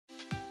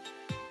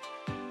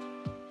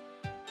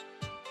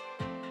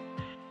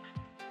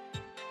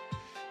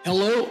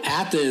Hello,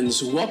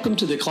 Athens. Welcome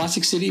to the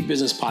Classic City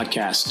Business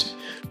Podcast.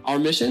 Our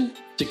mission,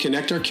 to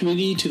connect our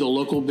community to the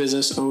local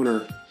business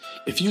owner.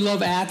 If you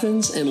love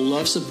Athens and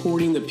love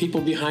supporting the people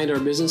behind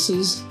our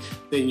businesses,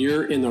 then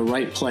you're in the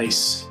right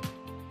place.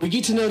 We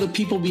get to know the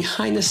people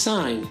behind the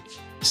sign.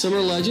 Some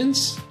are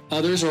legends,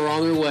 others are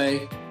on their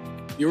way.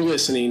 You're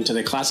listening to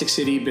the Classic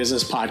City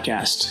Business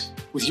Podcast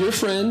with your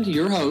friend,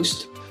 your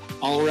host,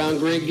 all-around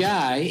great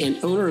guy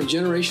and owner of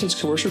Generations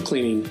Commercial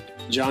Cleaning,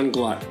 John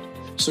Gluck.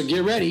 So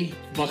get ready,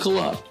 buckle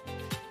up,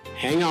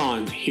 hang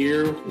on,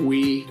 here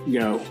we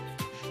go.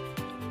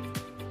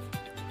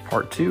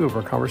 Part 2 of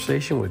our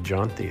conversation with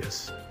John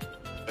Theus.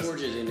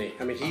 Georgia, didn't he?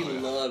 I mean, he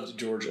loved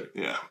Georgia.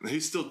 Yeah,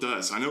 he still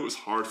does. I know it was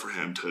hard for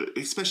him to,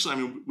 especially, I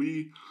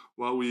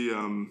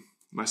mean,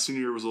 my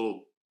senior year was a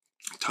little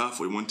tough.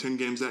 We won 10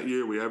 games that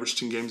year. We averaged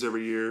 10 games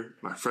every year.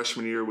 My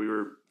freshman year, we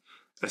were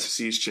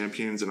SEC's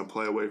champions and a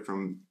play away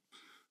from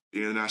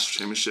being in the national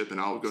championship,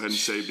 and I'll go ahead and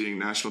say being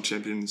national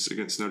champions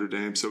against Notre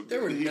Dame. So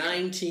there were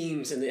 9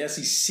 teams in the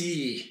SEC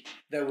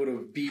that would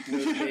have beat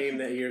Notre Dame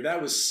that year.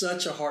 That was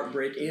such a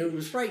heartbreak, and it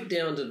was right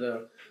down to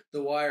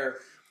the wire.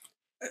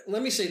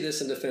 Let me say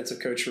this in defense of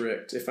Coach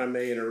Richt, if I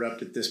may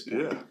interrupt at this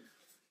point. Yeah.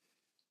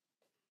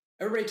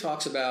 Everybody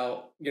talks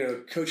about,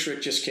 Coach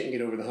Richt just can't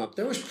get over the hump.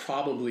 There was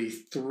probably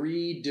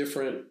 3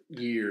 different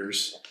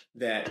years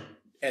that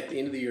at the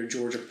end of the year,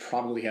 Georgia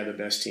probably had the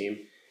best team.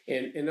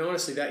 And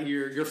honestly, that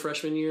year, your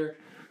freshman year,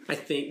 I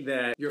think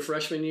that your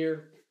freshman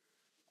year,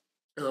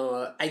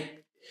 that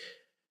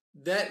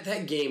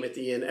game at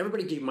the end,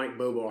 everybody gave Mike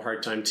Bobo a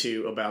hard time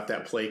too about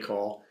that play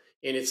call.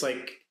 And it's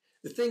like,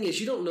 the thing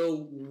is, you don't know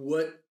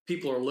what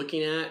people are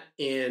looking at.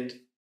 And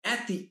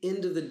at the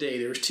end of the day,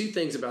 there was 2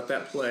 things about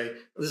that play.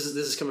 This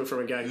is coming from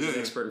a guy who's an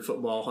expert in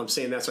football. I'm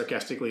saying that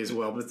sarcastically as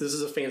well, but this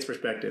is a fan's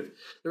perspective.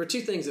 There were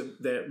 2 things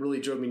that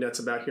really drove me nuts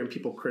about here, and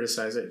people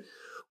criticize it.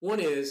 One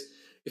is,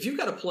 if you've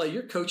got a play,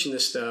 you're coaching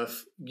this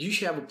stuff, you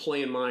should have a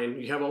play in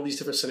mind. You have all these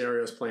different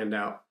scenarios planned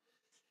out.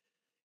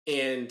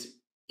 And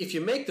if you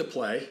make the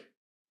play,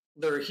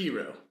 they're a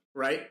hero,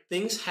 right?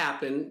 Things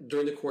happen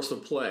during the course of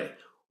a play.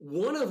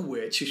 One of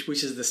which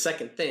is the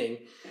second thing,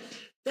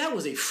 that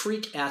was a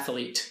freak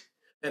athlete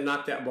that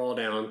knocked that ball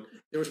down.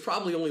 There was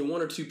probably only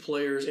 1 or 2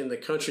 players in the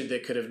country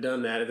that could have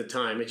done that at the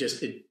time. It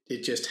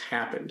just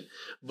happened.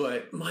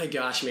 But my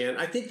gosh, man,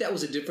 I think that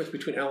was the difference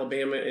between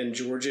Alabama and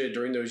Georgia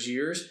during those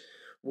years.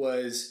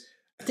 I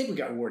think we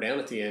got wore down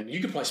at the end.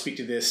 You could probably speak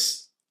to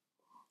this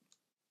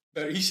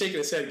better. He's shaking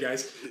his head,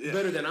 guys,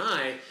 better than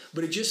I.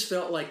 But it just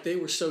felt like they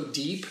were so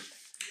deep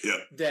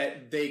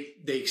that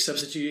they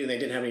substituted and they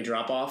didn't have any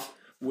drop off.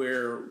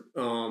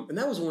 And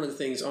that was one of the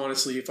things,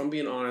 honestly, if I'm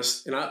being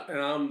honest, and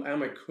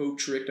I'm a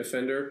Coach Richt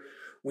defender.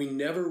 We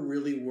never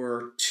really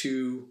were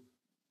 2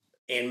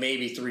 and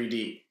maybe 3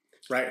 deep,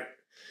 right?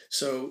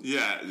 So the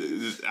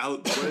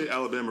way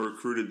Alabama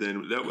recruited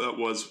then, that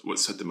was what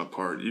set them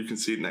apart. You can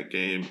see it in that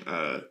game.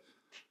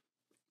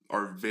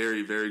 Our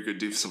very, very good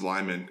defensive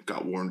linemen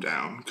got worn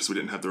down because we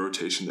didn't have the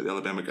rotation that the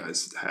Alabama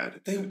guys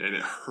had, and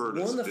it hurt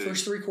us. Won the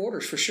first 3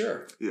 quarters for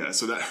sure. Yeah,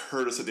 so that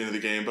hurt us at the end of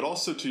the game. But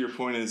also, to your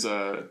point, is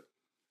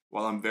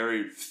while I'm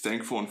very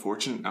thankful and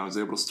fortunate, I was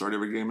able to start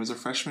every game as a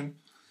freshman.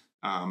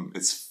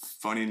 It's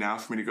funny now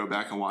for me to go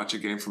back and watch a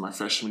game from my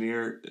freshman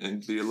year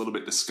and be a little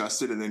bit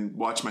disgusted, and then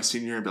watch my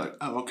senior year and be like,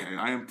 oh, okay,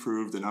 I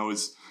improved, and I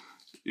was,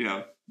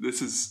 I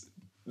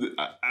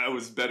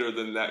was better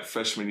than that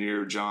freshman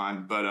year,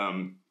 John. But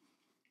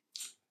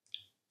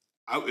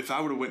if I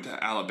would have went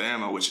to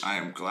Alabama, which I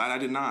am glad I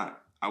did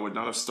not, I would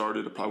not have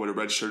started. I probably would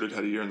have redshirted,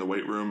 had a year in the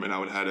weight room, and I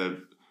would have had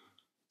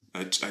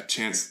a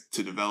chance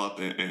to develop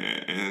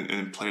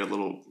and play a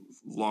little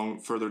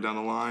further down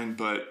the line.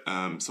 But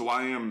so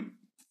I am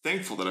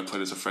thankful that I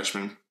played as a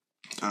freshman.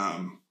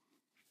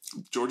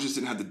 Georgia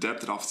didn't have the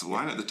depth at offensive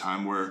line at the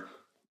time, where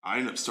I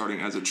ended up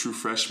starting as a true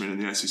freshman in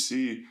the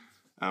SEC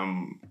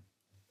on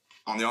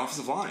the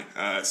offensive line.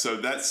 So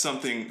that's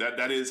something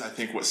that is, I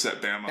think, what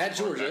set Bama at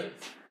Georgia.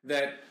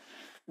 That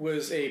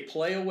was a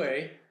play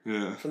away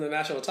from the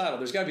national title.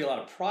 There's got to be a lot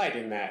of pride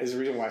in that. Is the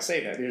reason why I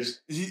say that. There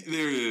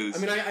is. I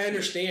mean, I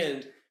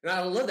understand, and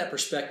I love that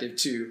perspective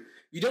too.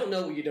 You don't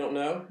know what you don't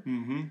know.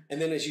 Mm-hmm.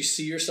 And then as you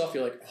see yourself,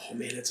 you're like, oh,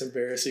 man, it's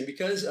embarrassing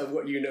because of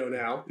what you know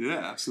now. Yeah,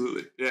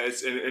 absolutely. Yeah,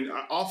 it's and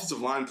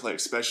offensive line play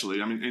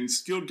especially. I mean, and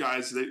skilled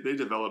guys, they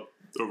develop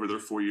over their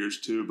 4 years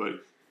too,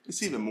 but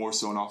it's even more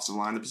so in offensive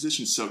line. The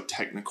position's so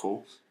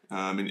technical.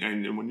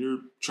 And when you're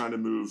trying to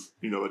move,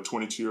 a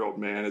 22-year-old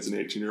man as an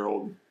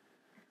 18-year-old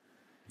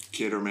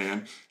kid or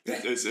man,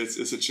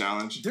 it's a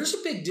challenge. There's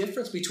a big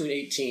difference between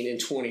 18 and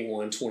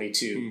 21,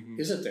 22,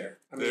 isn't there?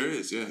 I mean, there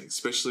is, yeah,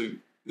 especially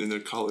in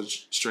the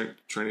college strength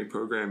training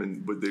program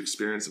and with the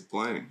experience of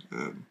playing.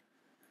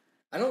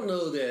 I don't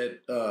know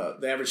that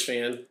the average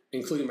fan,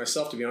 including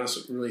myself, to be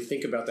honest, really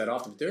think about that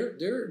often.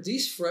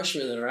 These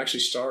freshmen that are actually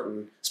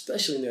starting,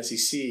 especially in the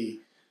SEC,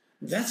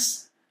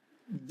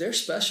 they're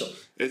special.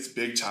 It's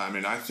big time,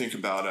 and I think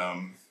about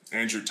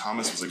Andrew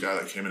Thomas was a guy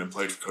that came in and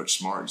played for Coach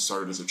Smart and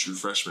started as a true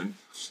freshman.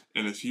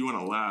 And if you want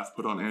to laugh,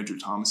 put on Andrew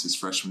Thomas's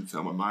freshman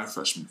film and my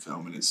freshman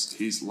film, and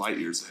he's light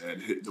years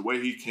ahead. The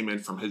way he came in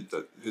from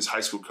his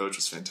high school coach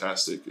was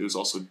fantastic. It was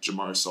also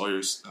Jamari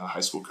Sawyer's high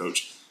school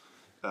coach.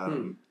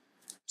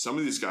 Some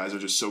of these guys are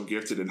just so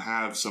gifted and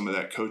have some of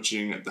that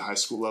coaching at the high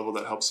school level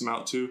that helps them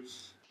out too.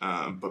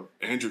 But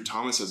Andrew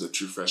Thomas as a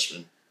true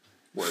freshman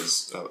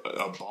was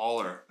a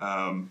baller.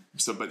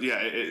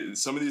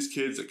 Some of these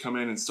kids that come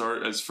in and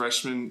start as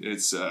freshmen,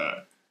 it's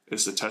a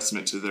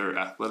testament to their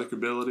athletic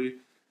ability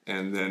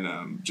and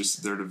then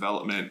just their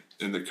development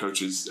and the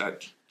coaches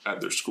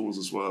at their schools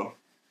as well.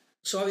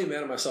 So I'll be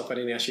mad at myself I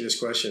didn't ask you this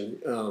question.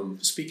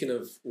 Speaking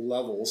of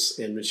levels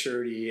and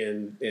maturity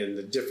and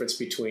the difference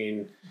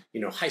between,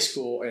 high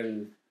school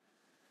and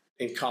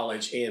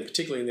college, and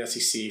particularly in the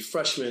SEC,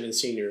 freshmen and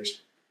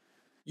seniors,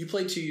 you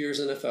played 2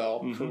 years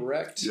NFL,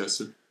 correct? Yes,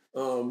 sir.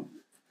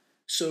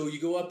 So you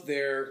go up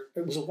there.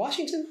 Was it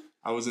Washington?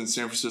 I was in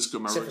San Francisco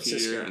my rookie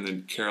year, and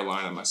then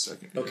Carolina my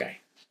second year. Okay.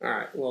 All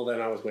right. Well,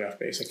 then I was way off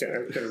base. I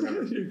couldn't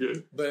remember. You're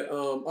good. But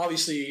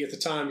obviously, at the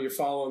time, you're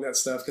following that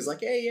stuff because,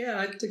 hey, yeah,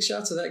 I took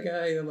shots at that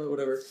guy,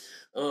 whatever.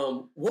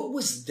 What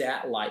was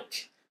that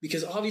like?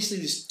 Because obviously,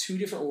 there's two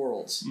different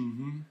worlds.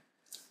 Mm-hmm.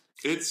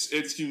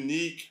 It's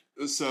unique.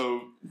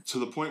 So to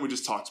the point we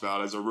just talked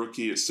about, as a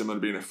rookie, it's similar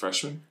to being a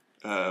freshman.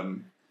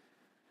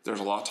 There's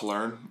a lot to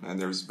learn,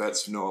 and there's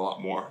vets who know a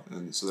lot more.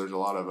 And so there's a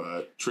lot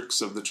of tricks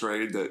of the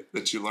trade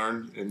that you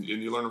learn, and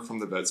you learn them from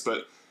the vets.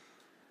 But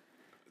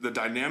the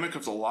dynamic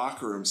of the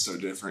locker room is so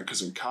different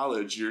because in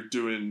college, you're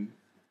doing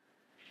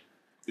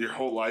your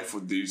whole life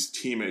with these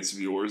teammates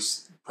of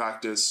yours,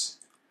 practice,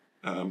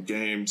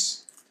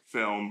 games,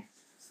 film,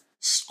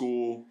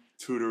 school,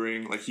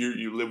 tutoring. Like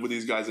you live with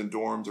these guys in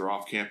dorms or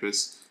off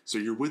campus, so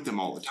you're with them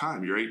all the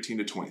time. You're 18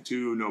 to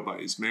 22.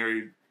 Nobody's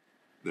married.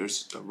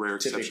 There's a rare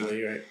exception.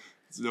 Typically, right.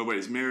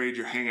 Nobody's married.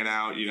 You're hanging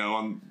out.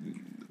 In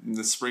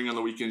the spring on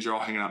the weekends, you're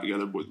all hanging out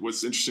together.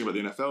 What's interesting about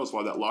the NFL is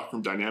why that locker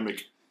room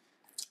dynamic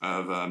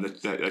of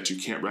that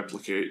you can't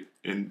replicate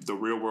in the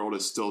real world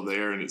is still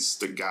there, and it's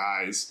the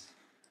guys.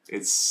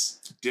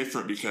 It's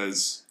different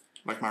because,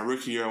 like my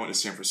rookie year, I went to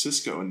San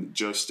Francisco, and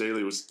Joe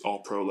Staley was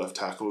all-pro left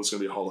tackle. Was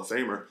going to be a Hall of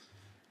Famer.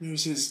 It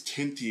was his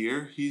 10th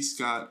year. He's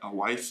got a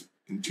wife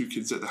and 2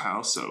 kids at the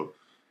house. So,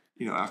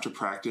 after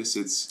practice,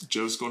 it's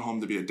Joe's going home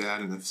to be a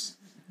dad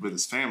with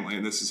his family,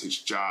 and this is his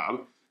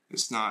job.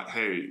 It's not,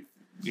 hey,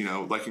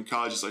 like in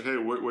college, it's like, hey,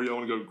 where do you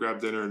want to go grab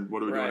dinner, and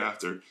what are we doing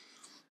after?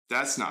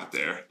 That's not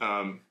there.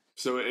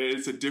 So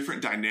it's a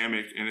different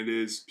dynamic, and it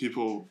is,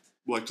 people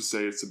like to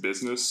say it's a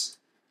business,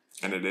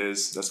 and it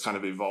is. That's kind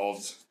of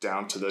evolved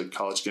down to the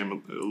college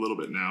game a little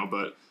bit now,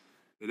 but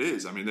it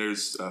is. I mean,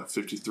 there's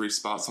 53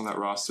 spots on that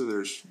roster.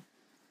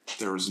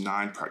 There was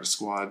 9 practice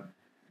squad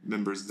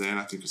members then.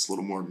 I think it's a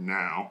little more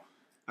now.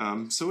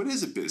 So it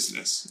is a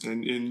business,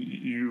 and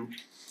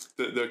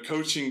the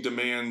coaching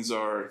demands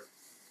are,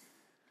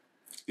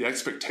 the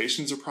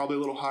expectations are probably a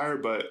little higher,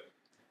 but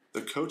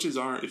the coaches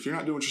aren't. If you're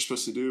not doing what you're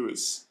supposed to do,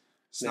 it's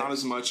not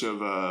as much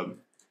of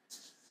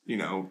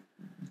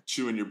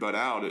chewing your butt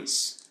out.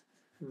 It's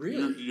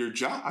really your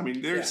job. I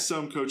mean, there's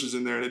some coaches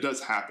in there, and it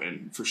does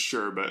happen for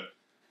sure. But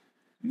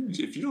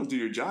if you don't do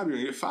your job, you're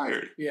gonna get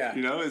fired. Yeah,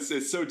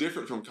 it's so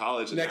different from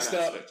college. Next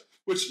up,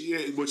 which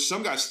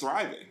some guys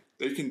thrive in.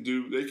 They can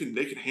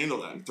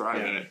handle that and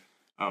thrive in it.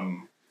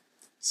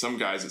 Some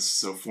guys, it's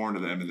so foreign to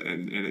them,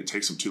 and it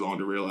takes them too long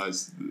to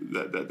realize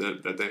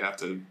that they have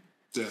to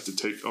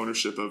take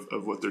ownership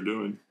of what they're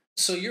doing.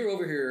 So you're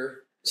over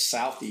here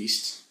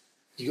southeast.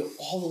 You go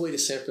all the way to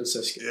San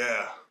Francisco.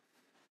 Yeah.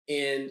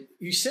 And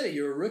you said it,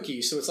 you're a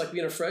rookie, so it's like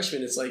being a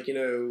freshman. It's like,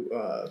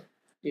 it's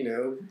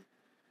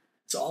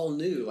all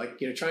new. Like,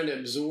 trying to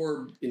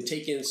absorb and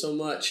take in so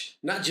much,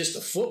 not just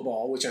the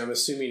football, which I'm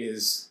assuming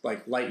is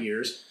like light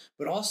years,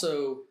 but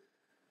also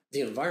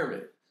the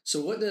environment.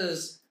 So what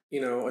does, a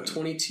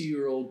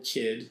 22-year-old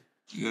kid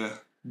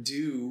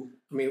do?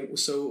 I mean,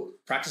 so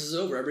practice is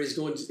over. Everybody's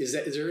going. Is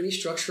there any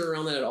structure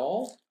around that at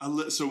all?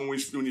 So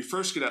when you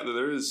first get out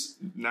there is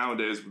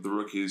nowadays with the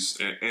rookies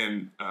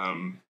and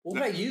what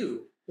about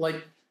you?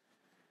 Like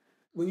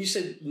when you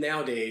said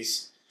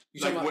nowadays,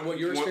 you talking about what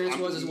your experience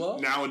was as well?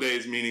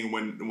 Nowadays, meaning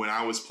when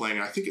I was playing,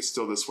 I think it's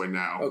still this way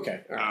now.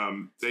 Okay. All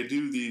right. They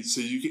do these,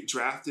 so you get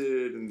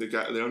drafted, and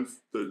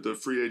the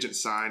free agent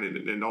sign,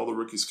 and all the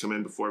rookies come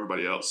in before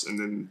everybody else, and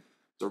then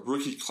the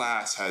rookie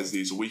class has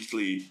these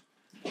weekly,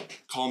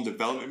 call them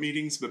development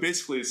meetings, but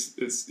basically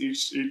it's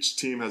each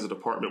team has a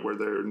department where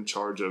they're in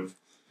charge of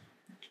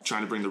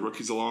trying to bring the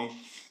rookies along.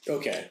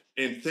 Okay.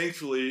 And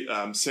thankfully,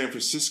 San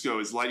Francisco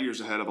is light years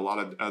ahead of a lot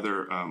of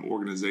other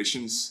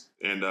organizations,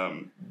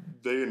 and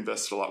they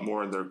invested a lot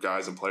more in their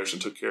guys and players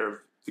and took care of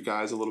the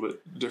guys a little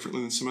bit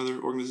differently than some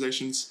other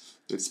organizations.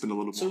 It's been a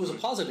little. So it was a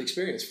positive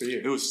experience for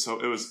you. It was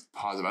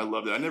positive. I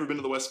loved it. I'd never been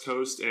to the West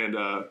Coast, and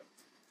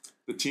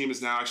the team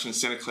is now actually in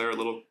Santa Clara,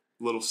 a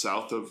little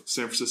south of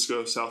San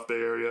Francisco, South Bay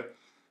area.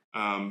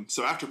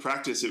 So after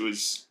practice, it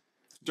was.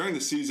 During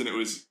the season, it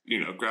was,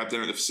 grab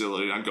dinner at the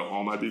facility. I'd go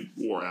home. I'd be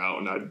wore out,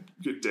 and I'd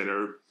get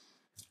dinner,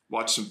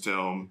 watch some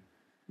film,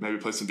 maybe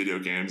play some video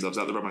games. I was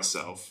out there by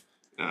myself.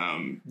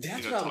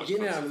 That's what I'm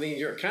getting at. I mean,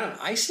 you're kind of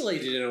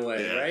isolated in a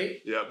way,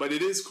 right? Yeah, but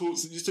it is cool.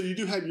 So you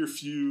do have your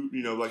few,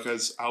 like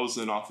as I was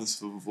an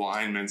offensive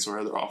lineman, so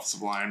other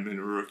offensive linemen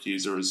or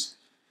rookies, there was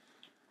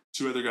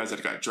 2 other guys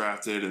that got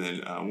drafted, and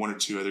then 1 or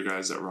 2 other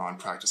guys that were on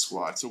practice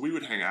squad. So we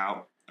would hang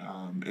out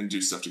and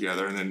do stuff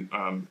together. And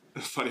then,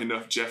 funny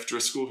enough, Jeff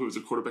Driscoll, who was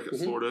a quarterback at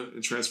Florida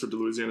and transferred to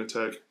Louisiana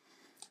Tech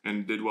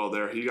and did well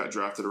there, he got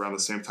drafted around the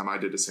same time I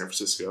did to San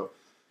Francisco.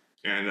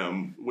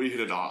 And we hit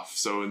it off.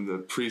 So in the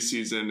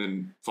preseason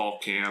and fall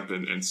camp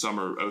and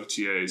summer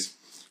OTAs,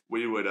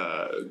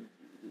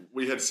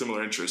 we had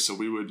similar interests. So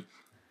we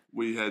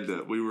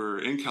were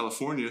in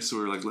California, so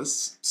we were like,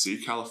 let's see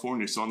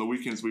California. So on the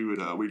weekends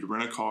we'd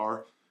rent a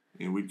car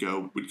and we'd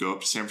go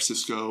up to San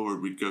Francisco, or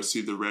we'd go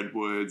see the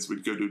redwoods.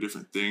 We'd go do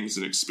different things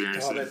and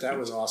experience it. Oh, that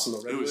was awesome. The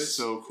redwoods. It was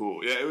so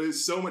cool. Yeah, it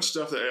was so much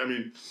stuff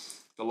the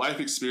life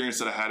experience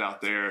that I had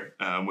out there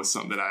was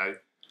something that I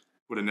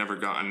would have never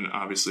gotten,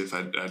 obviously, if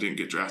I didn't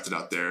get drafted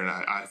out there. And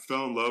I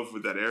fell in love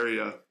with that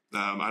area.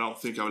 I don't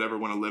think I would ever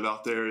want to live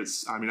out there.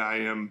 I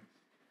am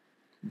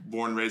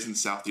born and raised in the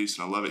Southeast,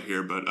 and I love it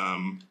here, but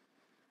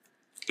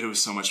it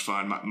was so much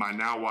fun. My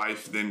now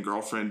wife, then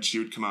girlfriend, she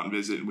would come out and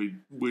visit, and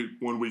we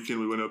one weekend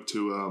we went up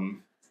to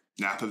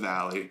Napa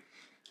Valley.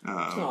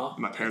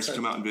 My parents would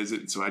come out and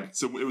visit, so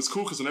it was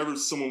cool because whenever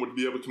someone would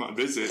be able to come out and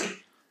visit,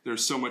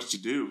 there's so much to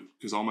do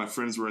because all my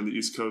friends were in the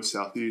East Coast,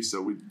 Southeast,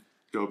 so we'd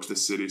go up to the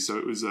city. So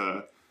it was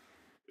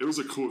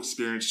a cool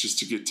experience just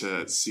to get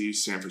to see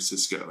San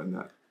Francisco and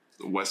that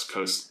West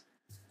Coast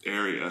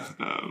area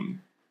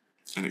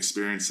and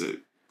experience it,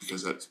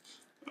 because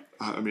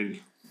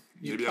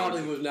you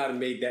probably would not have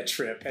made that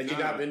trip had you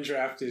not been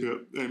drafted.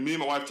 Yeah. And me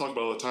and my wife talk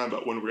about it all the time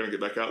about when we're going to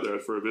get back out there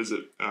for a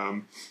visit.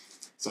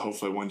 So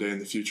hopefully one day in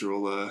the future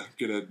we'll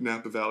get a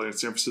Napa Valley and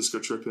San Francisco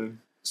trip in.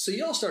 So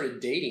y'all started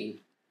dating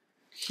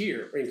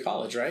here in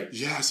college, right?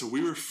 Yeah, so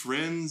we were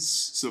friends.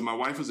 So my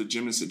wife was a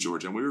gymnast at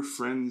Georgia, and we were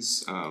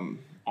friends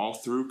all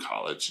through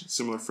college.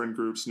 Similar friend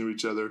groups, knew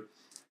each other.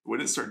 We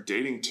didn't start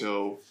dating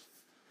till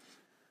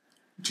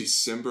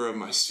December of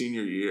my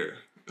senior year.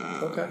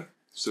 Okay.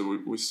 So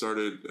we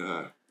started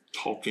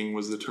talking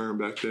was the term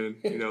back then,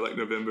 like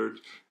November,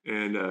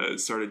 and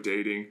started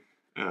dating.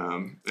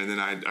 And then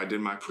I did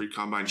my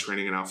pre-combine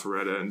training in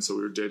Alpharetta, and so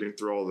we were dating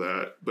through all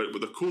that. But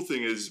the cool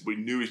thing is we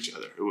knew each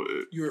other.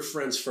 You were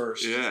friends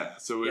first. Yeah,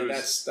 so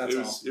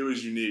it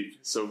was unique.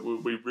 So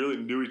we really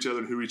knew each other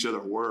and who each other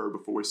were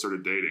before we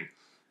started dating.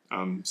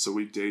 So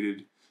we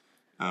dated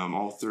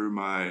all through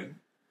my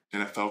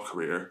NFL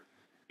career,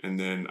 and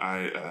then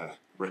I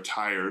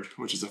retired,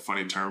 which is a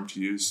funny term to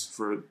use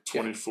for a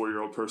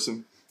 24-year-old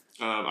person.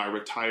 I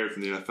retired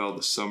from the NFL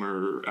the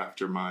summer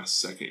after my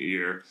second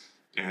year,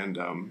 and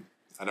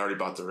I'd already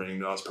bought the ring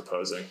that I was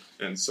proposing.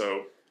 And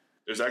so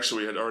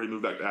we had already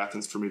moved back to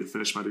Athens for me to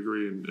finish my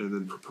degree, and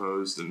then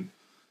proposed and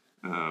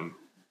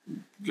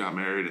got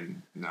married,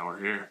 and now we're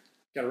here.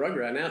 Got a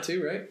rugrat now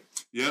too, right?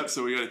 Yep.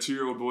 So we got a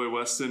 2-year-old boy,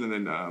 Weston, and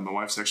then my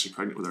wife's actually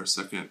pregnant with our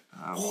second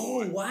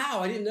boy. Wow.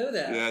 I didn't know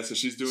that. Yeah, so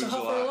she's doing July. So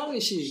how far along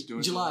is she? She's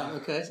doing July.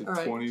 Okay. So all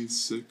right.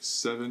 26,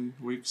 7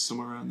 weeks,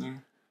 somewhere around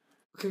there.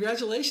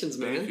 Congratulations,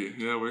 man. Thank you.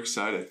 Yeah, we're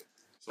excited.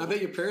 I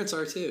bet your parents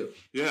are too.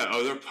 Yeah.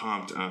 Oh, they're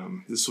pumped.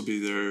 This will be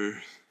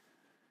their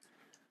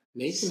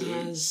Nathan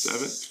has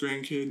 7th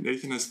grandkid.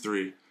 Nathan has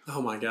 3.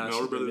 Oh my gosh. My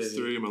older brother has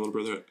 3, and my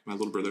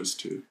little brother has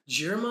 2.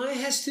 Jeremiah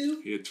has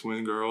 2? He had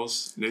twin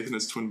girls. Nathan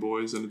has twin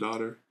boys and a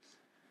daughter.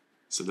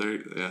 So they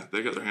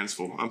got their hands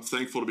full. I'm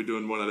thankful to be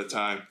doing one at a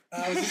time.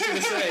 I was just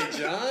gonna say,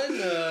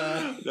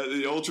 John.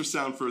 The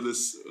ultrasound for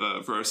this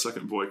for our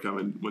second boy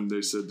coming, when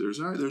they said there's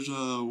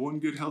one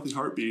good healthy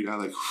heartbeat,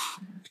 I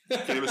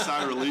gave a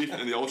sigh of relief,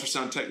 and the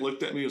ultrasound tech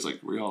looked at me. He was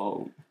like, "Were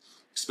y'all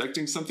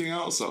expecting something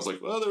else?" So I was like,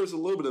 "Well, there was a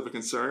little bit of a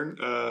concern.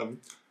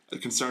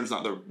 Concern's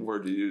not the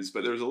word to use,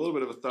 but there was a little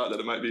bit of a thought that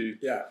it might be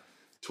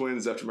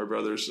twins after my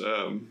brothers.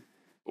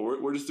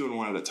 We're just doing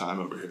one at a time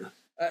over here."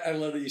 I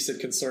love that you said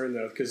concern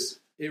though, because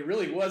it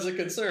really was a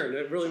concern.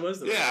 It really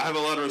was. I have a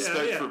lot of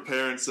respect for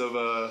parents of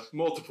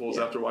multiples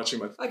after watching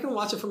my. I can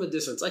watch it from a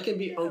distance. I can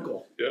be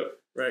uncle. Yep.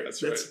 Right.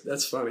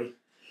 That's funny.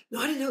 No,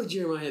 I didn't know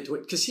Jeremiah had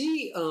twins, because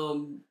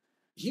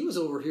he was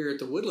over here at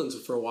the Woodlands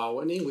for a while,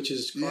 wasn't he? Which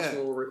is across from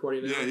where we're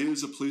recording now. Yeah, he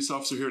was a police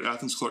officer here at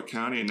Athens, Clark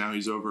County, and now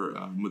he's over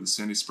with the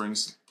Sandy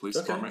Springs Police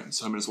Department.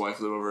 So him and his wife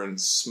live over in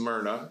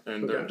Smyrna,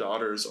 and their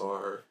daughters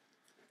are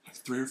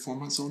 3 or 4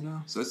 months old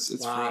now. So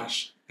it's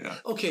fresh. Yeah.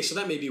 Okay, so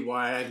that may be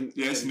why I didn't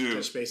it's new.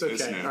 Touch base. Okay,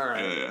 it's new. All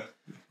right. Yeah.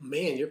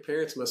 Man, your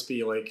parents must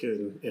be like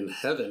in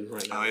heaven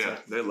right now. Oh yeah,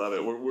 they love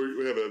it.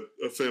 We have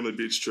a family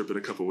beach trip in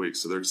a couple weeks,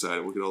 so they're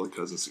excited. We'll get all the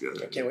cousins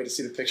together. I can't wait to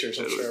see the pictures.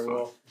 I'm sure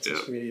we'll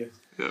social media.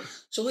 Yeah.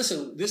 So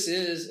listen, this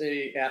is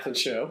a Athens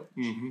show.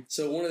 Mm-hmm.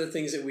 So one of the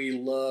things that we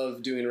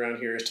love doing around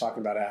here is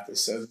talking about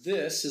Athens. So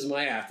this is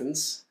my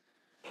Athens.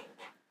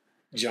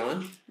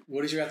 John,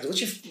 what is your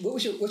Athens?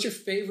 What's your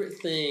favorite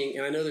thing?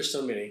 And I know there's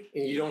so many,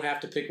 and you don't have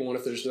to pick one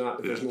if there's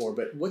more.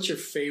 But what's your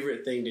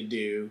favorite thing to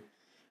do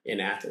in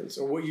Athens,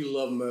 or what you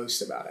love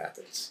most about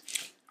Athens?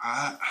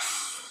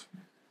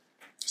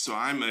 So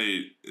I'm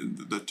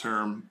the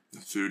term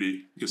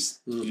foodie gets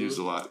used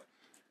a lot.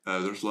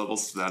 There's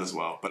levels to that as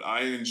well, but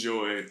I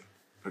enjoy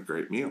a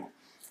great meal,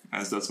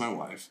 as does my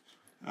wife.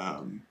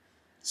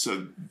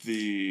 So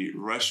the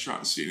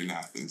restaurant scene in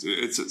Athens,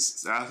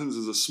 Athens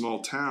is a small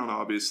town,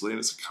 obviously, and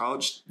it's a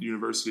college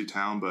university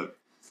town, but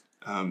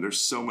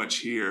there's so much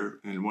here,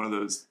 and one of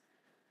those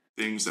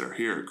things that are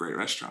here are great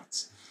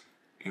restaurants.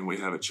 And we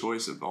have a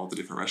choice of all the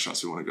different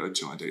restaurants we want to go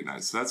to on date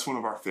night. So that's one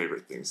of our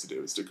favorite things to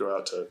do, is to go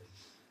out to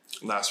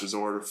Last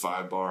Resort or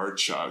Five Bar,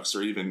 Chuck's,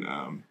 or even...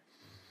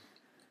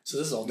 so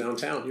this is all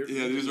downtown.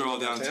 These are all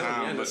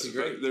downtown. Yeah, this is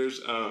great. But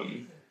there's...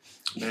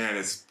 man,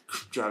 it's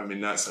driving me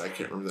nuts that I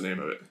can't remember the name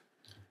of it.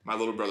 My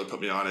little brother put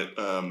me on it.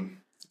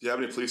 If you have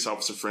any police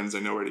officer friends, they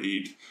know where to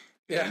eat.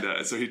 Yeah.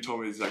 And so he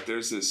told me, he's like,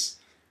 there's this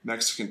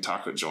Mexican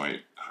taco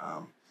joint.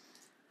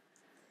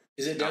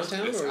 Is it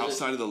downtown? It's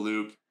outside of the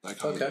Loop,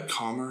 like on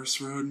Commerce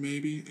Road,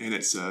 maybe. And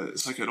it's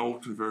like an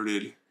old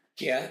converted...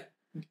 Yeah.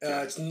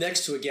 It's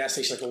next to a gas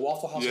station, like a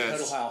Waffle House or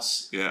Pedal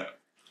House. Yeah.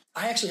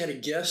 I actually had a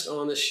guest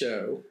on the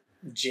show,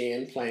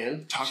 Jan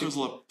Plan. Tacos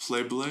La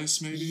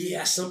Playplace, maybe?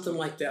 Yeah, something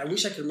like that. I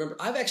wish I could remember.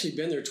 I've actually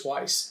been there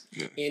twice.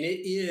 Yeah. And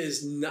it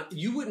is not...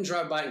 You wouldn't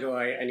drive by and go,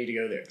 I need to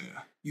go there.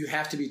 Yeah. You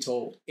have to be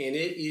told. And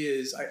it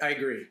is, I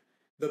agree,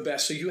 the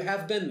best. So you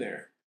have been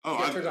there. Yeah,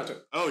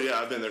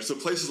 I've been there. So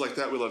places like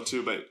that we love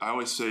too. But I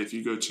always say, if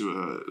you go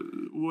to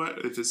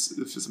if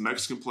it's a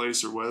Mexican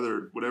place or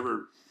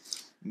whatever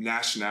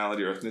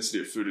nationality or ethnicity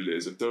of food it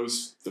is, if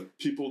the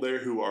people there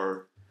who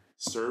are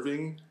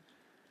serving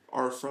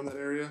are from that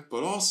area,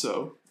 but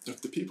also if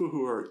the people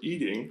who are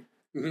eating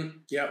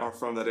are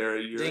from that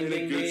area, you're in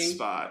a good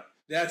spot.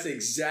 That's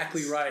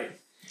exactly right.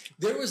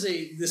 There was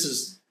this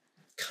is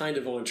kind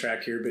of on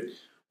track here,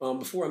 but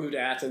before I moved to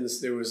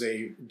Athens, there was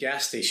a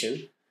gas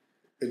station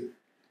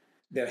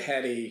that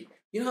had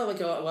how like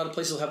a lot of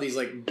places will have these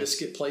like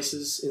biscuit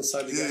places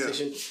inside the gas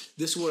station.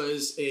 This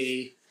was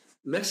a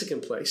Mexican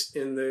place,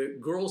 and the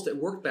girls that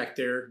worked back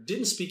there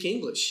didn't speak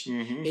English,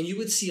 and you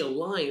would see a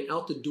line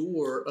out the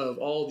door of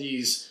all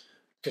these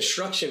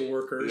construction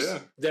workers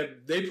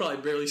that they probably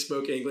barely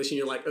spoke English, and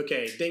you're like,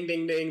 okay, ding,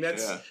 ding, ding,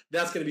 that's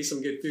going to be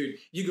some good food.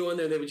 You go in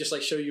there, they would just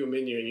like show you a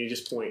menu, and you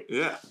just point.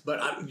 Yeah,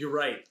 but you're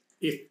right.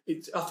 If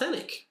it's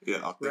authentic,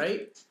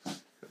 right?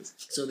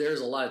 So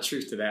there's a lot of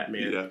truth to that,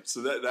 man. Yeah.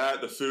 So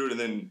that the food,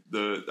 and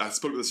then I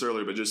spoke to this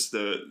earlier, but just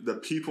the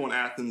people in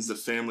Athens, the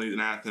family in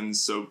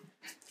Athens. So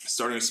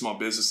starting a small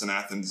business in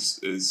Athens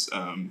is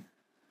I'm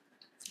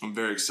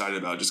very excited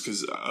about, just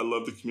because I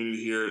love the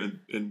community here,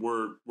 and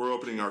we're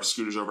opening our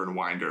scooters over in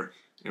Winder,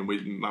 and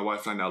my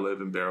wife and I now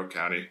live in Barrow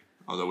County,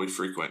 although we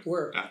frequent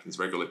Athens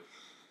regularly.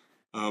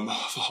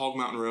 Hog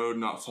Mountain Road,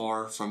 not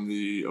far from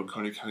the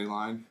Oconee County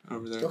line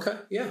over there. Okay,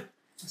 yeah.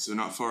 So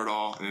not far at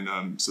all,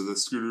 and so the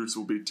scooters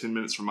will be 10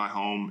 minutes from my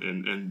home,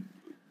 and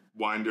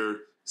Winder,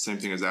 same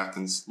thing as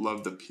Athens.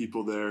 Love the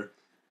people there.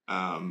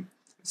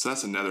 So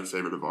that's another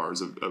favorite of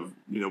ours.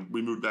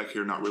 We moved back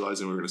here not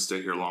realizing we were going to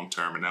stay here long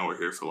term, and now we're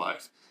here for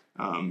life.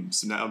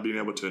 So now being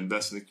able to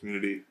invest in the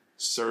community,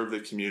 serve the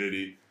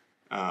community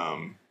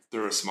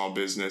through a small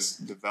business,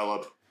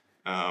 develop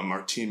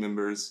our team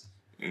members,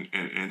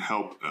 and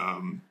help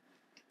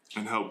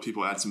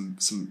people add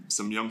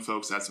some young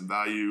folks, add some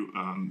value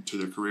to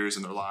their careers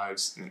and their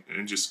lives,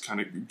 and just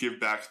kind of give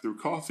back through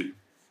coffee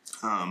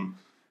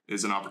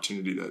is an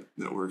opportunity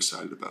that we're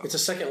excited about. It's a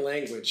second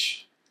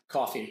language.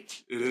 Coffee.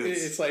 It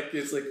is. It's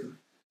like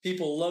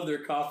people love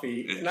their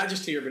coffee, not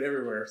just here but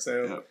everywhere.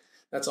 So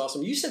that's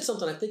awesome. You said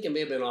something, I think it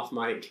may have been off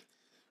mic,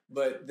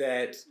 but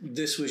that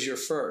this was your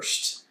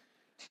first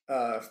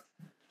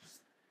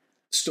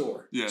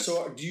store. Yes.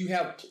 So do you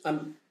have?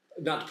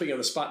 Not to put you on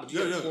the spot, but do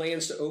you have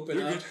plans to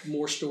open up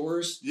more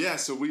stores? Yeah.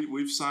 So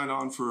we've signed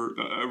on for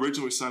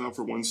originally we signed on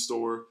for one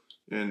store,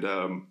 and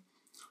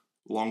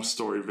long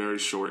story very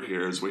short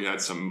here is we had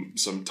some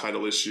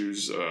title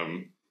issues.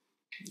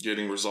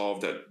 Getting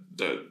resolved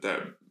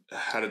that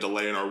had a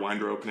delay in our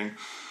Winder opening,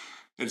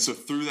 and so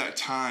through that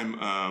time,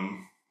 a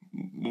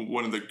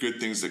couple of the good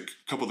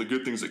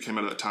things that came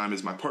out of that time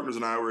is my partners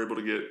and I were able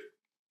to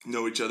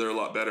know each other a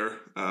lot better,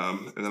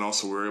 and then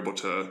also we were able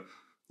to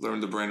learn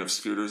the brand of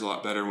scooters a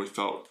lot better, and we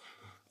felt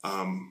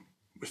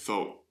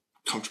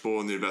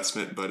comfortable in the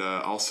investment. But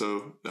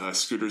also,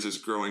 scooters is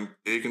growing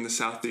big in the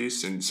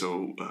Southeast, and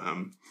so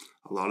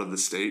a lot of the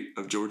state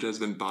of Georgia has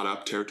been bought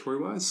up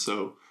territory-wise.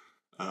 So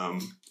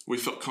we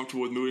felt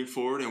comfortable with moving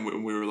forward, and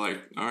we were like,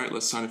 all right,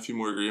 let's sign a few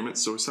more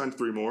agreements. So we signed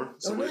 3 more.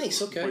 So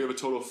nice. Okay. We have a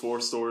total of 4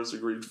 stores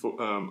agreed for,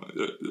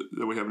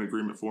 that we have an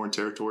agreement for in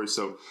territory.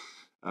 So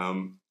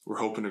we're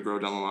hoping to grow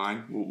down the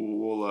line.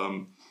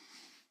 We'll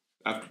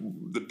after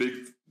the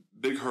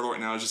big hurdle right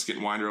now is just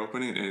getting Winder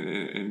open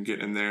and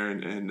getting in there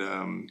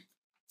and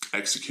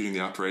executing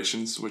the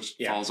operations, which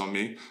falls on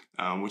me,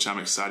 which I'm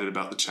excited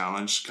about the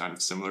challenge, kind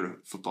of similar to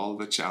football of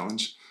a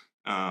challenge.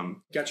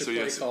 Got your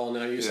play call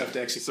now. You just have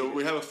to execute. So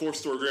we have a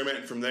 4-store agreement,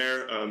 and from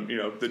there,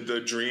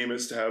 the dream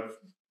is to have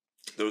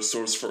those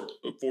stores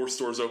 4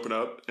 stores open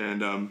up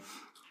and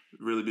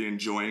really be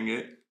enjoying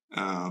it.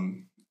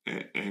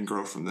 and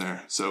grow from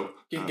there. So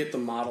get the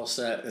model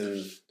set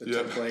and the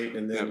template,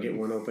 and then get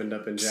one opened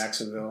up in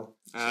Jacksonville.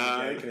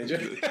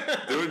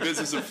 Doing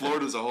business in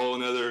Florida is a whole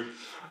another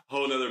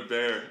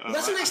bear. Well,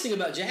 that's the nice thing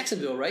about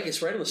Jacksonville, right?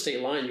 It's right on the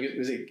state line.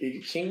 Was it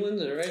Kingland,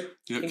 right?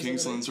 Yep,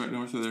 Kingsland's right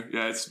north of there.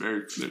 Yeah, it's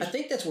very. I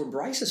think that's where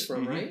Bryce is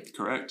from, right?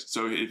 Correct.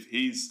 So if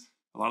he's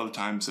a lot of the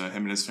times, him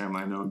and his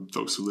family, I know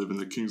folks who live in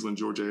the Kingsland,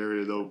 Georgia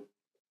area, they'll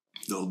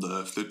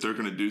if they're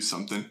going to do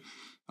something,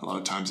 a lot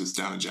of times it's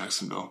down in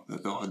Jacksonville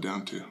that they'll head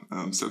down to.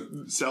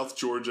 So South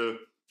Georgia,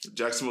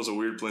 Jacksonville's a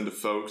weird blend of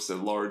folks, a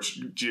large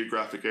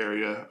geographic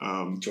area.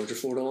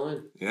 Georgia-Florida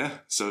line. Yeah.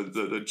 So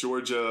the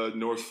Georgia,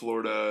 North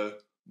Florida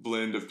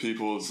blend of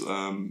people's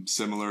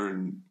similar,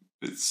 and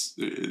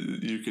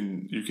you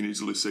can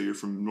easily say you're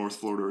from North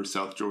Florida or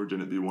South Georgia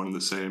and it'd be one and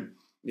the same.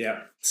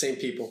 Yeah. Same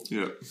people.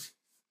 Yeah.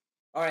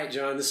 All right,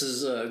 John, this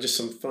is just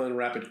some fun,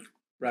 rapid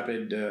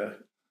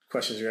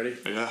questions. You ready?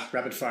 Yeah.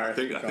 Rapid fire. I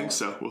think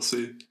so. We'll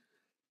see.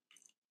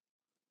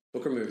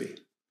 Book or movie?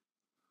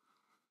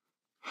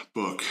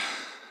 Book. Do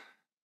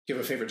you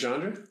have a favorite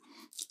genre?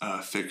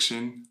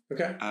 Fiction.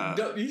 Okay.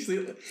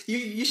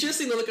 You should have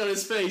seen the look on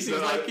his face. He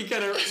was like, he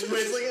kind of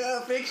was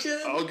like, fiction?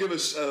 I'll give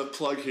a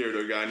plug here to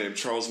a guy named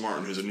Charles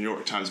Martin, who's a New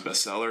York Times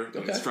bestseller.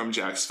 Okay. He's from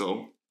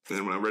Jacksonville.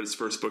 And when I read his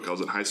first book, I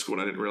was in high school,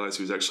 and I didn't realize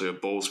he was actually a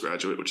Bowles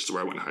graduate, which is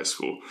where I went to high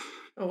school.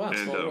 Oh, wow.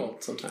 Small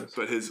world sometimes.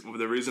 But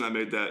the reason I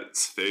made that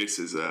face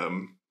is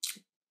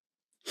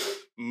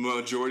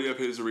majority of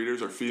his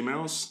readers are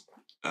females.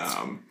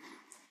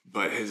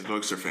 But his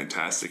books are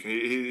fantastic.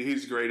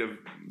 He's great.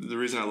 The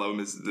reason I love him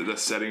is the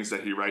settings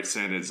that he writes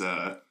in is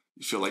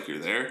you feel like you're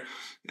there,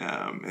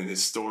 and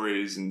his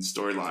stories and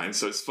storylines.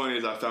 So it's funny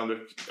as I found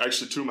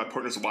actually two of my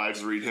partner's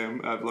wives read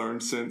him. I've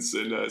learned since,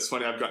 and it's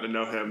funny I've gotten to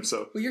know him.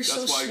 So you're that's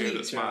so why sweet, I gave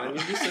it a smile.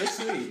 John. You're so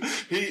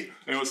sweet.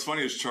 And what's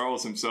funny is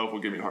Charles himself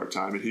will give me a hard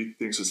time, and he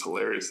thinks it's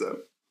hilarious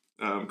that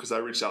because I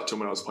reached out to him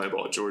when I was playing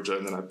ball at Georgia,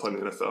 and then I played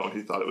in the NFL, and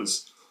he thought it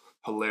was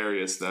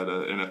hilarious that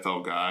an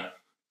NFL guy.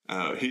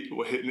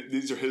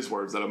 These are his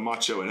words, that a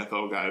macho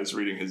NFL guy is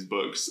reading his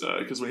books,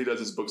 because when he does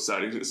his book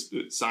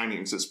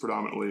signings, it's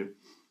predominantly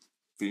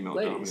female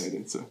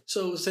dominated.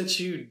 So since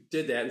you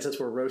did that, and since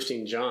we're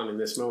roasting John in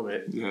this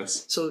moment,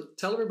 yes. So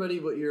tell everybody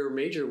what your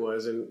major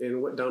was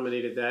and what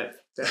dominated that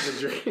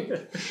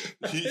major.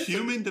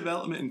 Human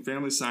Development and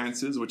Family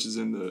Sciences, which is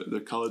in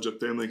the College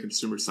of Family and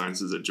Consumer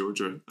Sciences at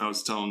Georgia. I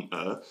was telling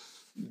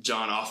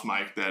John off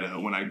mic that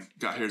when I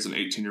got here as an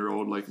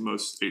 18-year-old, like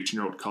most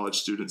 18-year-old college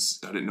students,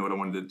 I didn't know what I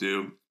wanted to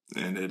do,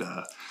 and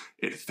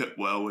it fit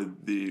well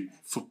with the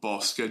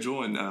football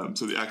schedule, and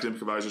so the academic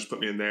advisors put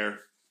me in there.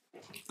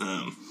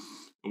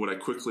 What I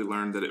quickly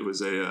learned that it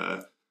was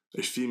a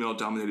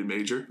female-dominated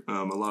major.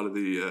 A lot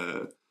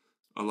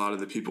of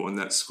the people in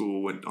that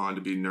school went on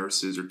to be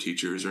nurses or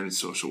teachers or in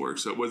social work,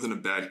 so it wasn't a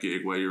bad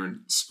gig while you're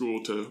in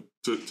school to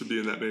be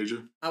in that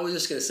major. I was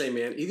just going to say,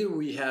 man, either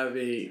we have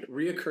a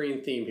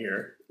reoccurring theme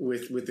here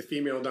with the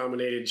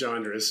female-dominated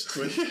genres,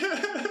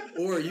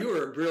 or you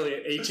were a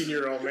brilliant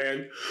 18-year-old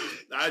man.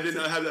 I did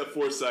not have that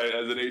foresight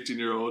as an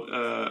 18-year-old.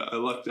 I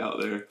lucked out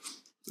there.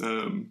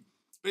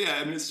 But yeah,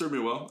 I mean, it served me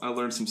well. I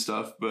learned some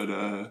stuff,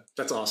 but...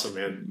 That's awesome,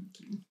 man.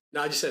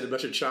 No, I just had a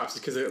bunch of chops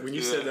because when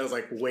you said that, I was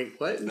like, wait,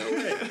 what? No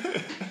way.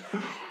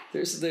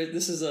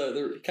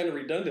 They're kind of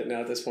redundant now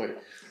at this point.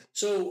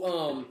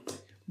 So,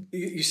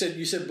 you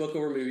said book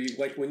over movie.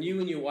 Like when you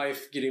and your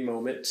wife get a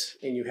moment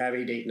and you have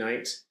a date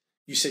night,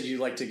 you said you'd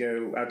like to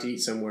go out to eat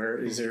somewhere.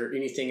 Is there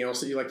anything else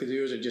that you like to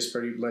do? Or is it just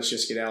pretty much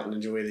just get out and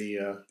enjoy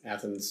the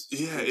Athens?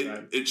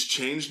 Yeah, it's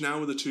changed now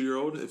with a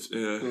 2-year-old. If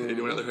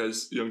anyone out there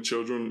has young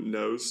children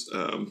knows.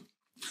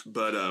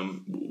 But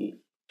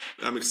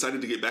I'm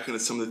excited to get back into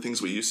some of the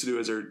things we used to do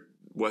as our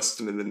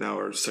Weston and then now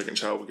our second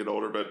child will get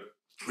older. But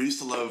we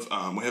used to love,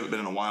 we haven't been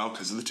in a while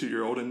because of the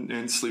 2-year-old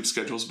and sleep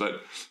schedules,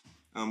 but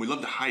we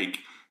love to hike.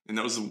 And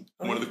that was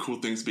one of the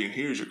cool things being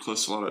here is you're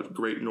close to a lot of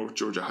great North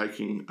Georgia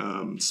hiking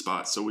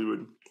spots. So we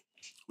would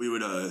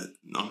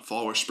on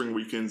fall or spring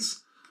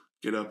weekends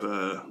get up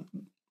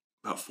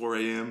about 4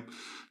 a.m.,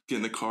 get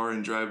in the car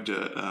and drive to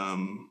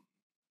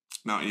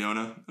Mount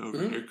Yona over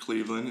near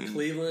Cleveland.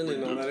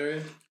 And all that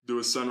area. Do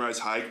a sunrise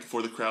hike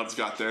before the crowds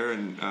got there,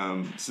 and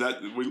so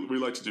that we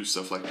like to do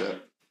stuff like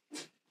that.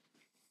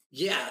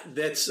 Yeah,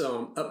 that's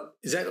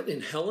is that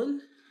in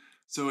Helen?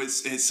 So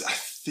it's I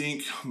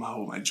think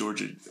my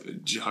Georgia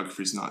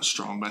geography is not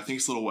strong, but I think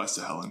it's a little west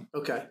of Helen.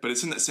 Okay, but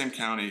it's in that same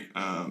county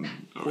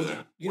over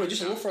there.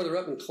 Just a little further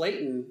up in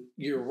Clayton,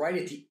 you're right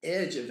at the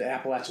edge of the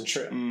Appalachian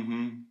Trail.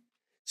 Mm-hmm.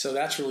 So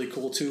that's really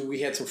cool too. We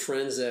had some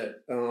friends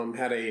that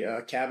had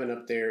a cabin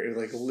up there. It was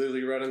like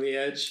literally right on the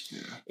edge,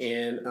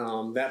 and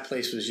that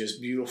place was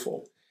just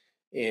beautiful.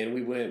 And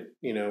we went,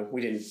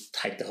 we didn't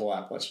hike the whole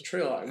Appalachian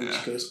Trail,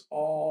 which goes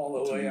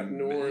all the way up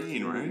north.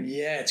 Maine, right?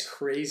 Yeah, it's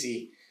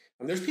crazy.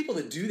 There's people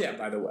that do that,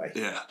 by the way.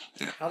 Yeah.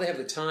 How they have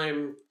the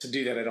time to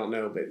do that, I don't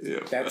know,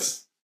 but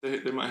that's...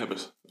 They might have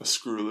a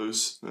screw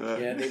loose.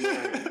 Yeah, they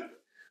might.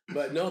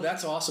 But no,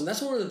 that's awesome.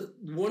 That's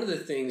one of the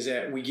things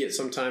that we get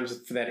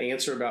sometimes for that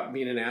answer about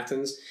being in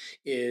Athens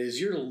is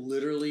you're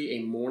literally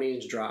a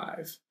morning's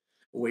drive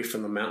away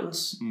from the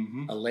mountains,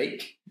 a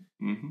lake,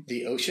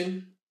 the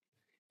ocean.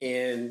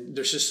 And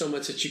there's just so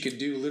much that you could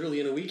do literally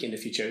in a weekend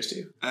if you chose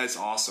to. That's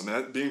awesome.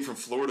 And being from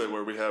Florida,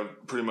 where we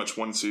have pretty much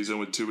one season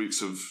with 2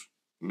 weeks of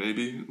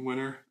maybe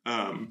winter,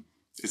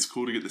 it's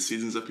cool to get the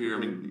seasons up here. I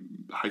mean,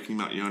 hiking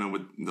Mount Yonah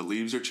with the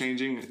leaves are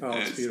changing. Oh,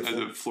 it's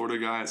beautiful. As a Florida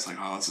guy, it's like,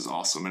 oh, this is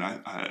awesome. And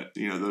I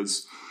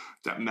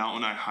that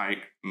mountain I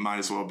hike might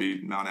as well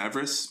be Mount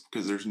Everest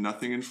because there's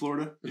nothing in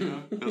Florida. You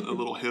know, a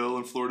little hill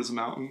in Florida's a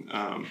mountain.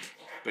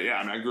 But yeah,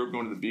 I mean, I grew up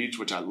going to the beach,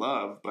 which I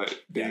love.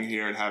 But being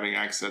here and having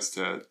access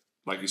to,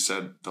 like you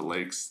said, the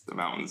lakes, the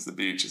mountains, the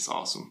beach, it's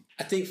awesome.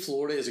 I think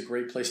Florida is a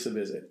great place to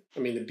visit. I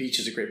mean, the beach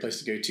is a great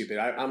place to go to, but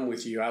I'm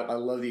with you. I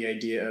love the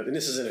idea of, and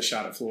this isn't a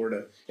shot at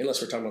Florida,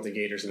 unless we're talking about the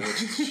Gators, and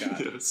which is a shot.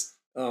 Yes.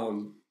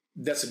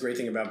 That's a great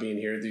thing about being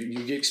here. You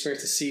get to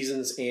experience the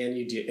seasons, and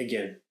you get,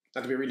 again,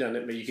 not to be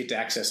redundant, but you get to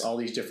access all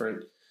these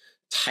different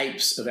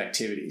types of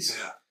activities.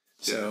 Yeah.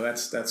 So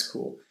that's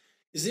cool.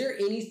 Is there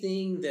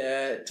anything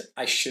that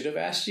I should have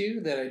asked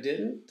you that I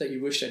didn't, that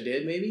you wish I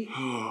did maybe?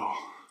 Oh.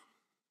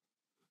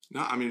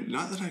 No, I mean,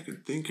 not that I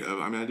could think of.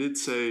 I mean, I did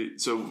say,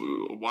 so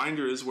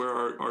Winder is where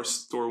our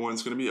store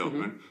one's going to be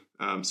open.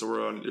 So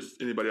we're on, if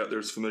anybody out there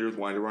is familiar with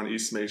Winder, we're on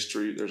East Main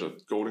Street. There's a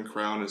Golden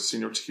Crown, a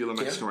Senior Tequila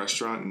Mexican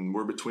restaurant, and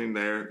we're between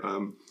there.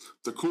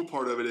 The cool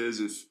part of it is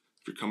if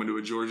you're coming to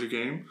a Georgia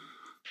game,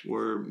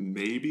 we're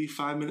maybe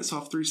 5 minutes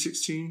off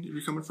 316 if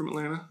you're coming from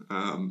Atlanta.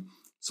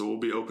 So we'll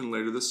be open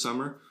later this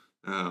summer,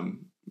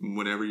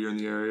 whenever you're in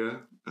the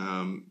area.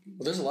 Well,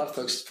 there's a lot of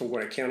folks from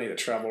Gwinnett County that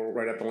travel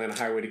right up Atlanta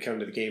Highway to come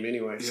to the game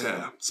anyway.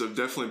 So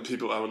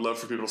definitely I would love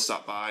for people to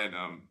stop by, and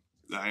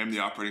I am the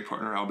operating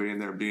partner. I'll be in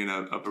there being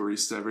a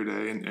barista every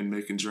day and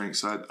making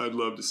drinks. So I'd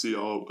love to see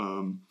all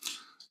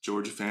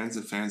Georgia fans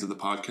and fans of the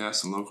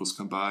podcast and locals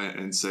come by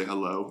and say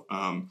hello.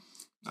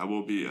 I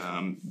will be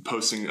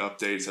posting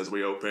updates as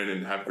we open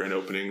and have grand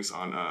openings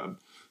on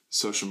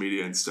social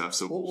media and stuff.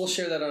 So we'll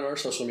share that on our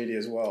social media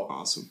as well.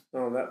 Awesome.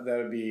 Oh,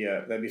 that'd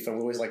be fun.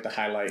 We always like to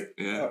highlight,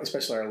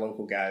 especially our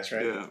local guys,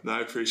 right? Yeah, I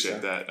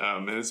appreciate that.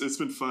 And it's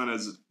been fun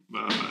as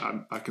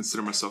I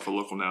consider myself a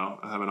local now.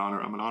 I'm an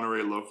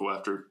honorary local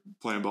after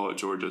playing ball at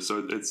Georgia.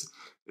 So it's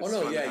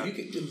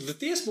the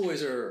Theus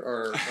boys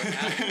are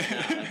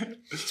now.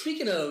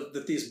 Speaking of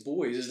the Theus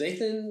boys, is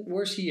Nathan,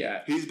 where's he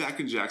at? He's back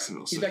in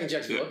Jacksonville. He's back in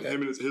Jacksonville. Yeah, okay.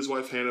 Him and his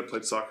wife Hannah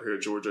played soccer here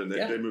at Georgia, and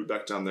they moved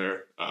back down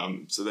there.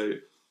 So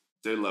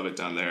they love it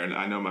down there, and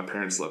I know my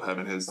parents love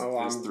having his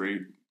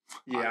three.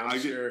 Yeah, I'm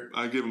sure.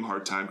 I give him a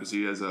hard time because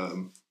he has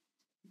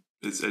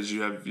as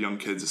you have young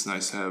kids, it's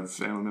nice to have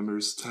family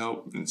members to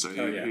help, and so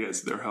he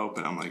has their help,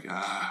 and I'm like,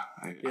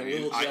 I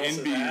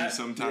envy you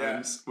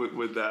sometimes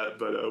with that,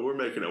 but we're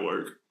making it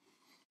work.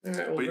 All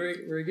right, well,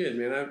 very, very good,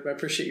 man. I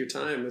appreciate your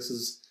time. This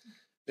has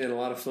been a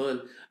lot of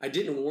fun. I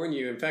didn't warn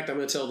you. In fact, I'm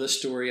going to tell this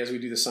story as we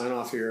do the sign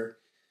off here.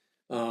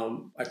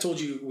 I told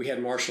you we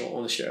had Marshall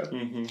on the show.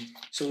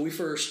 So when we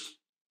first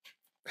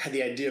had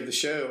the idea of the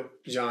show,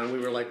 John, we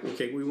were like,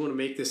 okay, we want to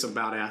make this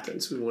about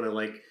Athens. We want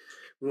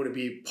to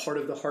be part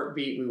of the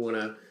heartbeat. We want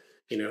to,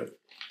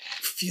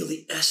 feel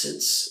the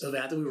essence of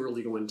Athens. We were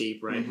really going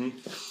deep, right?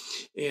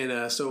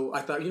 And so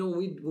I thought,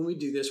 when we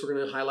do this, we're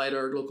going to highlight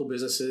our local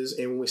businesses.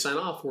 And when we sign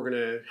off, we're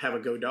going to have a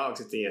Go Dogs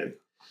at the end.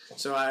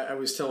 So I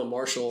was telling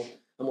Marshall,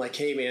 I'm like,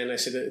 hey, man, I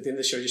said at the end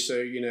of the show, just so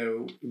you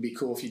know, it'd be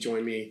cool if you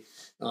join me.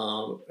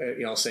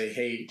 I'll say,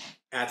 hey,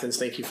 Athens,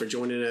 thank you for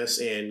joining us,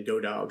 and Go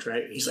Dogs,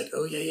 right? He's like,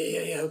 oh,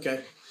 yeah,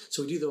 okay.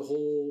 So we do the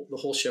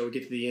whole show. We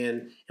get to the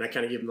end, and I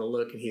kind of give him the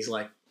look, and he's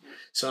like,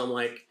 so I'm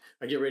like,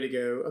 I get ready to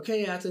go,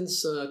 okay,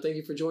 Athens, thank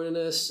you for joining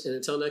us, and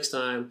until next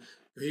time,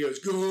 he goes,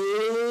 Go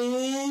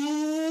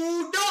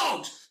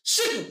Dogs!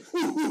 Sick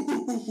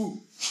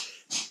 'em!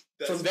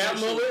 From that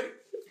moment,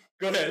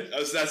 go ahead.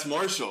 That's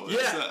Marshall.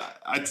 Yeah.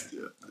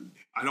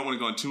 I don't want to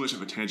go on too much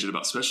of a tangent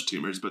about special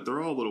teamers, but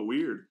they're all a little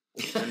weird.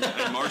 And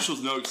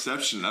Marshall's no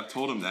exception. I've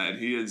told him that, and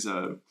he's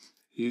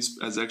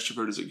as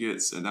extrovert as it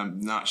gets, and I'm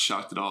not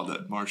shocked at all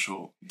that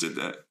Marshall did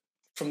that.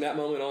 From that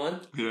moment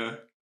on? Yeah.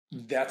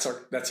 That's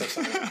our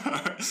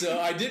sign. So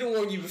I didn't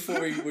warn you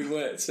before we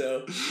went.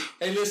 So,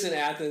 hey, listen,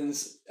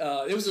 Athens,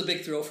 it was a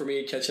big thrill for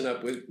me catching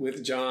up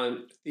with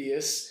John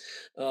Theus.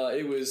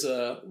 It was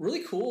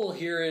really cool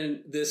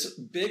hearing this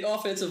big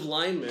offensive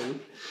lineman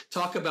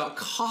talk about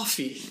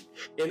coffee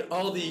and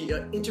all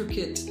the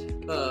intricate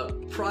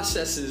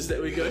processes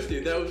that we go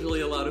through. That was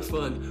really a lot of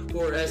fun.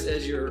 Or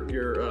as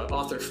your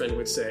author friend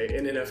would say,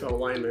 an NFL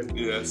lineman.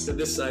 Yes. So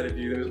this side of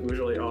you was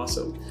really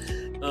awesome.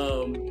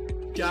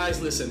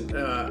 Guys, listen,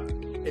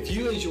 if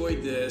you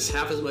enjoyed this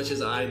half as much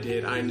as I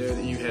did, I know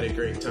that you had a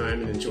great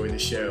time and enjoyed the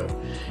show.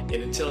 And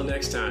until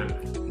next time,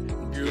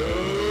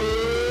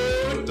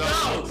 Go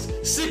Dogs!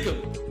 Sick 'em!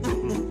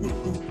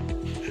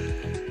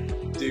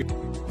 Dude.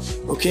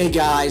 Okay,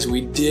 guys,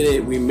 we did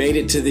it. We made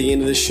it to the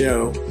end of the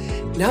show.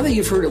 Now that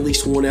you've heard at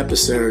least one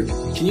episode,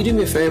 can you do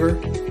me a favor?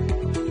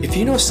 If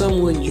you know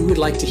someone you would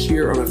like to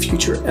hear on a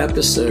future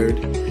episode,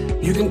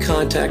 you can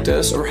contact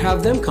us or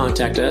have them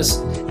contact us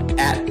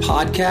at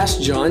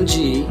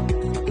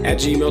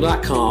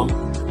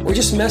podcastjohng@gmail.com, or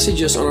just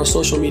message us on our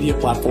social media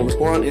platforms.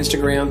 We're on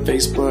Instagram,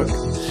 Facebook.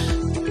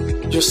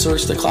 Just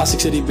search the Classic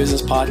City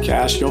Business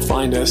Podcast. You'll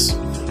find us.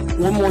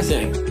 One more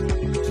thing.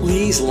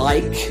 Please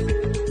like,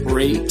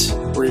 rate,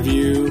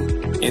 review,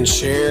 and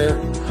share.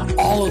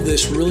 All of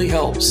this really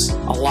helps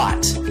a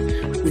lot.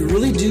 We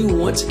really do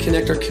want to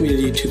connect our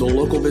community to the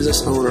local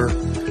business owner.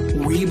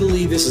 We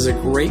believe this is a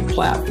great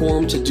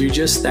platform to do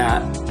just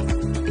that.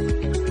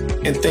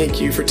 And thank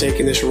you for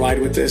taking this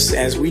ride with us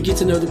as we get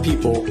to know the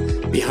people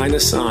behind the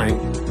sign.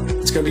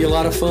 It's going to be a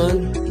lot of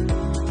fun.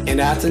 In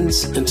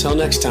Athens, until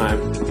next time,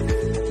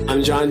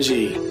 I'm John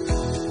G.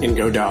 and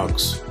go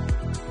Dogs.